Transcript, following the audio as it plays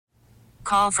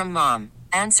Call from mom.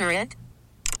 Answer it.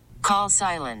 Call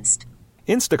silenced.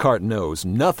 Instacart knows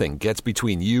nothing gets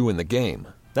between you and the game.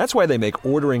 That's why they make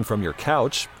ordering from your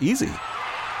couch easy.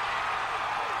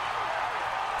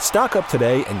 Stock up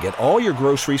today and get all your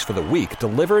groceries for the week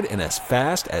delivered in as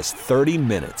fast as 30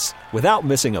 minutes without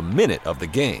missing a minute of the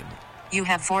game. You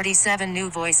have 47 new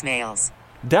voicemails.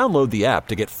 Download the app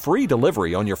to get free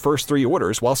delivery on your first 3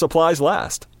 orders while supplies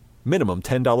last. Minimum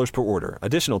 $10 per order.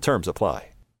 Additional terms apply.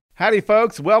 Howdy,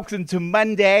 folks. Welcome to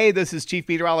Monday. This is Chief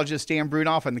Meteorologist Dan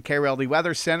Brunoff in the KRLD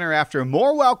Weather Center. After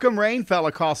more welcome rain fell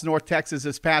across North Texas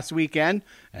this past weekend,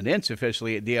 an inch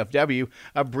officially at DFW,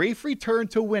 a brief return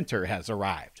to winter has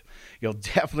arrived. You're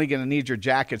definitely going to need your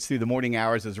jackets through the morning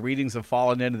hours as readings have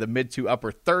fallen into the mid to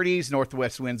upper 30s.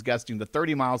 Northwest winds gusting to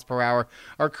 30 miles per hour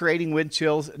are creating wind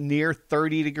chills near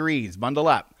 30 degrees. Bundle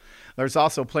up. There's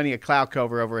also plenty of cloud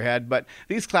cover overhead, but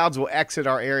these clouds will exit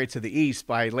our area to the east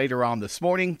by later on this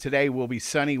morning. Today will be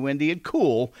sunny, windy, and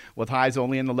cool, with highs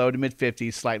only in the low to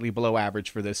mid-50s, slightly below average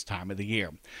for this time of the year.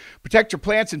 Protect your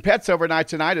plants and pets overnight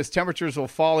tonight as temperatures will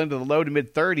fall into the low to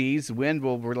mid-30s. Wind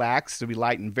will relax to be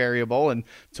light and variable, and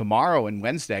tomorrow and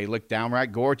Wednesday look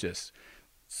downright gorgeous.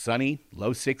 Sunny,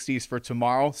 low 60s for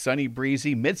tomorrow, sunny,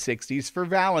 breezy, mid-60s for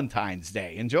Valentine's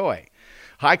Day. Enjoy.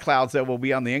 High clouds that will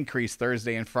be on the increase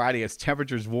Thursday and Friday as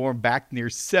temperatures warm back near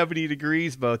 70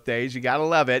 degrees both days. You got to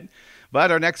love it. But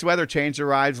our next weather change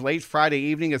arrives late Friday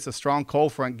evening as a strong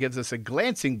cold front gives us a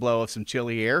glancing blow of some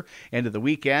chilly air into the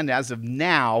weekend. As of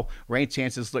now, rain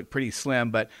chances look pretty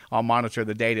slim, but I'll monitor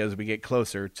the data as we get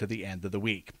closer to the end of the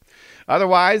week.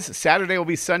 Otherwise, Saturday will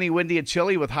be sunny, windy, and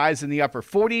chilly with highs in the upper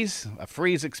 40s. A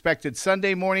freeze expected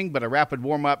Sunday morning, but a rapid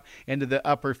warm-up into the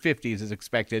upper 50s is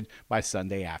expected by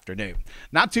Sunday afternoon.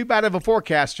 Not too bad of a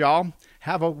forecast, y'all.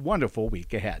 Have a wonderful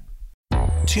week ahead.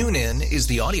 TuneIn is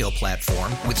the audio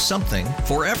platform with something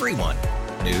for everyone.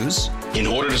 News. In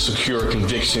order to secure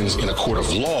convictions in a court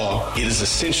of law, it is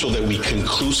essential that we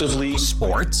conclusively.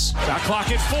 Sports. Shot clock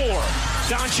at 4.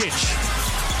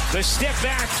 Doncic. The step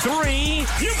back 3.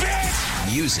 You bet.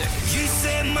 Music. You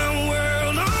set my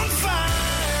world on fire.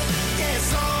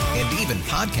 Yes, and even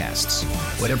podcasts.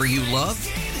 Whatever you love,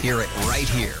 hear it right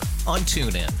here on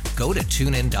TuneIn. Go to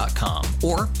TuneIn.com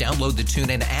or download the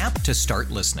TuneIn app to start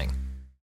listening.